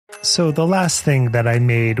So the last thing that I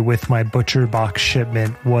made with my Butcher Box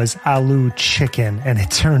shipment was aloo chicken, and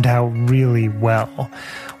it turned out really well.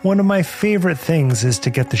 One of my favorite things is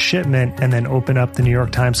to get the shipment and then open up the New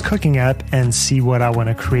York Times cooking app and see what I want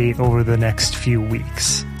to create over the next few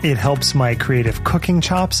weeks. It helps my creative cooking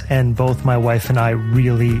chops, and both my wife and I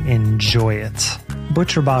really enjoy it.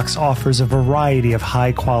 ButcherBox offers a variety of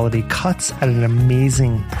high-quality cuts at an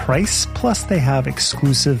amazing price, plus they have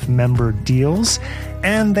exclusive member deals,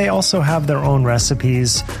 and they also have their own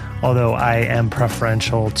recipes, although I am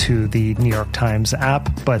preferential to the New York Times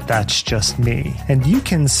app, but that's just me. And you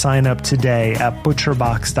can sign up today at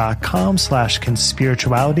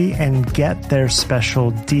butcherbox.com/conspirituality and get their special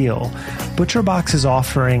deal. ButcherBox is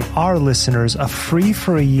offering our listeners a free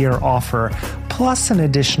for a year offer plus an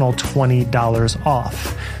additional $20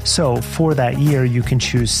 off. So for that year, you can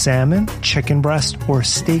choose salmon, chicken breast, or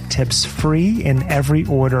steak tips free in every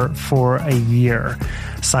order for a year.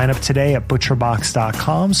 Sign up today at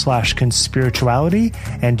butcherbox.com/conspirituality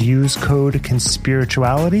and use code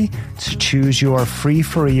conspirituality to choose your free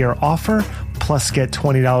for a year offer, plus get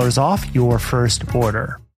 $20 off your first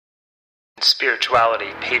order.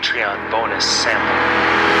 Spirituality Patreon bonus sample.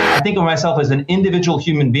 I think of myself as an individual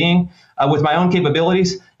human being with my own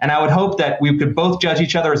capabilities, and I would hope that we could both judge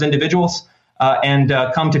each other as individuals and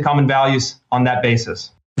come to common values on that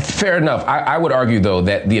basis. Fair enough. I would argue, though,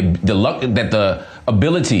 that the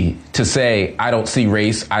ability to say, I don't see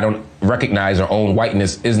race, I don't recognize or own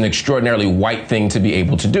whiteness is an extraordinarily white thing to be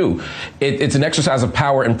able to do. It's an exercise of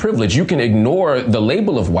power and privilege. You can ignore the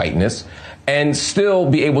label of whiteness and still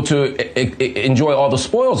be able to enjoy all the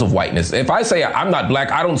spoils of whiteness. If I say I'm not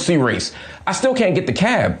black, I don't see race, I still can't get the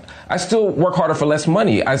cab. I still work harder for less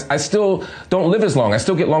money. I still don't live as long. I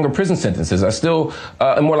still get longer prison sentences. I still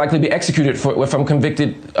am more likely to be executed if I'm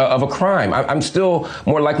convicted of a crime. I'm still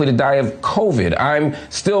more likely to die of COVID. I'm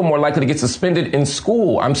still more likely to get suspended in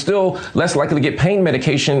school. I'm still less likely to get pain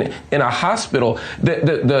medication in a hospital.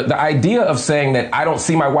 The idea of saying that I don't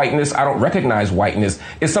see my whiteness, I don't recognize whiteness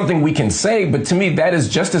is something we can say, but to me that is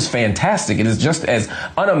just as fantastic. It is just as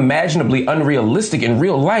unimaginably unrealistic in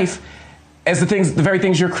real life as the very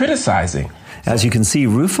things you're criticizing. As you can see,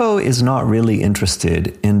 Rufo is not really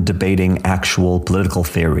interested in debating actual political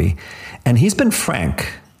theory, and he's been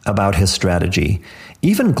frank about his strategy,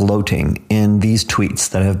 even gloating in these tweets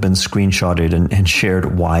that have been screenshotted and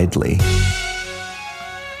shared widely.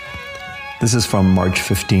 This is from March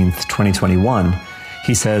 15th, 2021.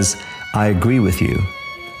 He says, "I agree with you.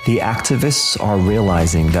 The activists are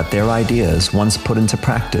realizing that their ideas, once put into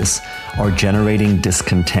practice, are generating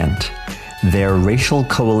discontent. Their racial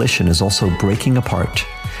coalition is also breaking apart.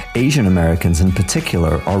 Asian Americans in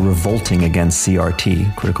particular are revolting against CRT,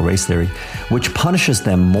 critical race theory, which punishes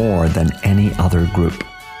them more than any other group."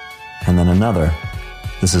 And then another,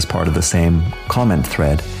 this is part of the same comment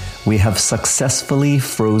thread, "We have successfully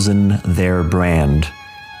frozen their brand,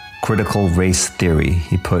 critical race theory,"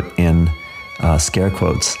 he put in scare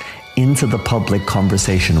quotes, "into the public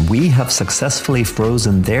conversation. We have successfully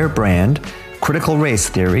frozen their brand, critical race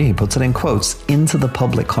theory," he puts it in quotes, "into the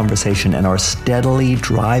public conversation and are steadily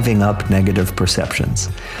driving up negative perceptions.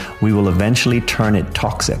 We will eventually turn it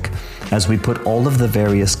toxic as we put all of the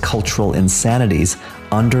various cultural insanities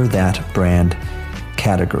under that brand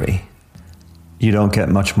category." You don't get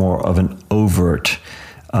much more of an overt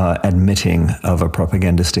admitting of a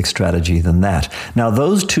propagandistic strategy than that. Now,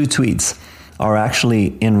 those two tweets are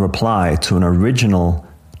actually in reply to an original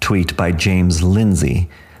tweet by James Lindsay,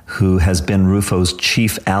 who has been Rufo's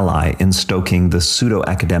chief ally in stoking the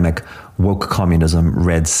pseudo-academic woke communism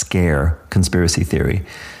Red Scare conspiracy theory.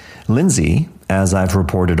 Lindsay, as I've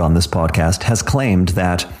reported on this podcast, has claimed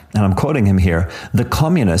that, and I'm quoting him here, the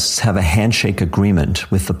communists have a handshake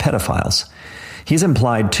agreement with the pedophiles. He's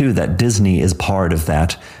implied, too, that Disney is part of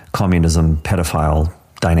that communism pedophile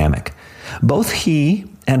dynamic. Both he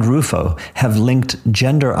and Rufo have linked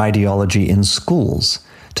gender ideology in schools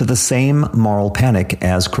to the same moral panic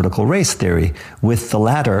as critical race theory, with the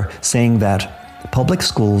latter saying that public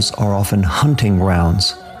schools are often hunting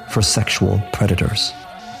grounds for sexual predators.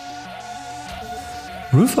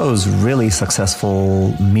 Rufo's really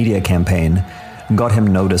successful media campaign got him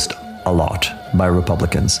noticed a lot by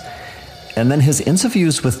Republicans. And then his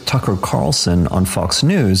interviews with Tucker Carlson on Fox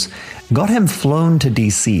News got him flown to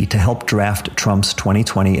D.C. to help draft Trump's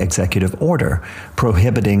 2020 executive order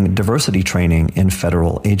prohibiting diversity training in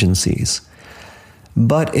federal agencies.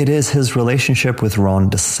 But it is his relationship with Ron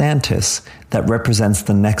DeSantis that represents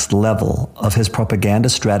the next level of his propaganda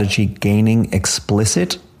strategy gaining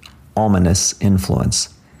explicit, ominous influence.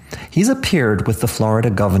 He's appeared with the Florida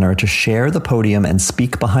governor to share the podium and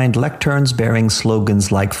speak behind lecterns bearing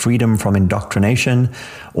slogans like freedom from indoctrination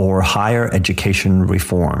or higher education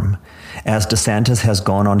reform, as DeSantis has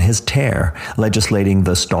gone on his tear legislating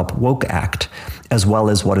the Stop Woke Act, as well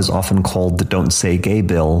as what is often called the Don't Say Gay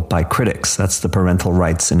bill by critics. That's the Parental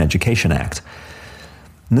Rights in Education Act.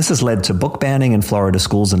 And this has led to book banning in Florida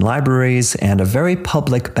schools and libraries and a very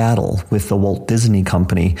public battle with the Walt Disney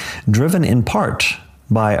Company, driven in part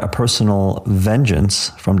by a personal vengeance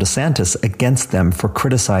from DeSantis against them for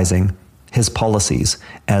criticizing his policies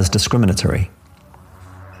as discriminatory.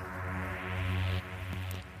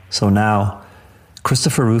 So now,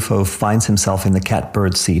 Christopher Rufo finds himself in the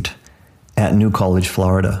catbird seat at New College,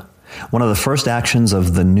 Florida. One of the first actions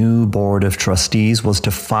of the new board of trustees was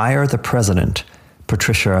to fire the president,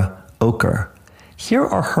 Patricia Oker. Here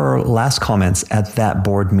are her last comments at that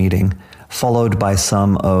board meeting, followed by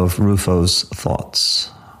some of Rufo's thoughts.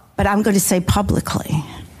 But I'm going to say publicly,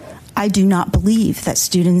 I do not believe that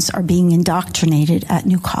students are being indoctrinated at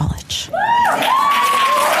New College.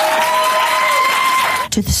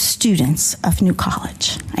 To the students of New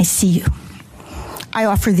College, I see you. I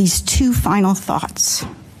offer these two final thoughts.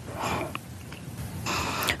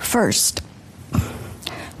 First,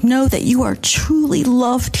 know that you are truly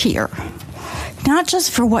loved here, not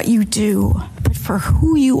just for what you do, but for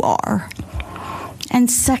who you are. And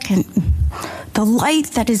second, the light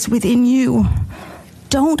that is within you,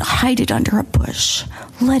 don't hide it under a bush.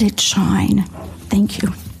 Let it shine. Thank you.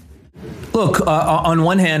 Look, on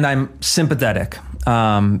one hand, I'm sympathetic.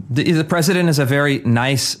 The president is a very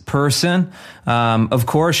nice person. Of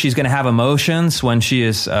course, she's going to have emotions when she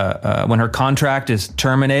is when her contract is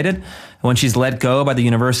terminated, when she's let go by the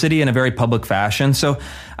university in a very public fashion. So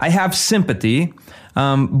I have sympathy.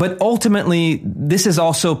 But ultimately, this is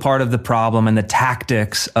also part of the problem and the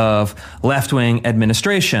tactics of left-wing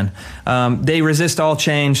administration. They resist all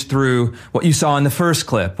change through what you saw in the first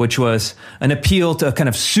clip, which was an appeal to a kind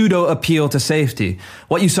of pseudo-appeal to safety.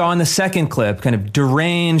 What you saw in the second clip, kind of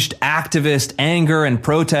deranged activist anger and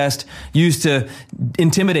protest used to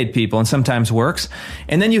intimidate people and sometimes works.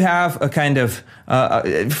 And then you have a kind of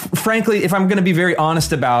frankly, if I'm going to be very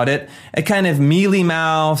honest about it, a kind of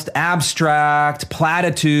mealy-mouthed, abstract,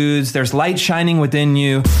 platitudes, there's light shining within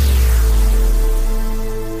you.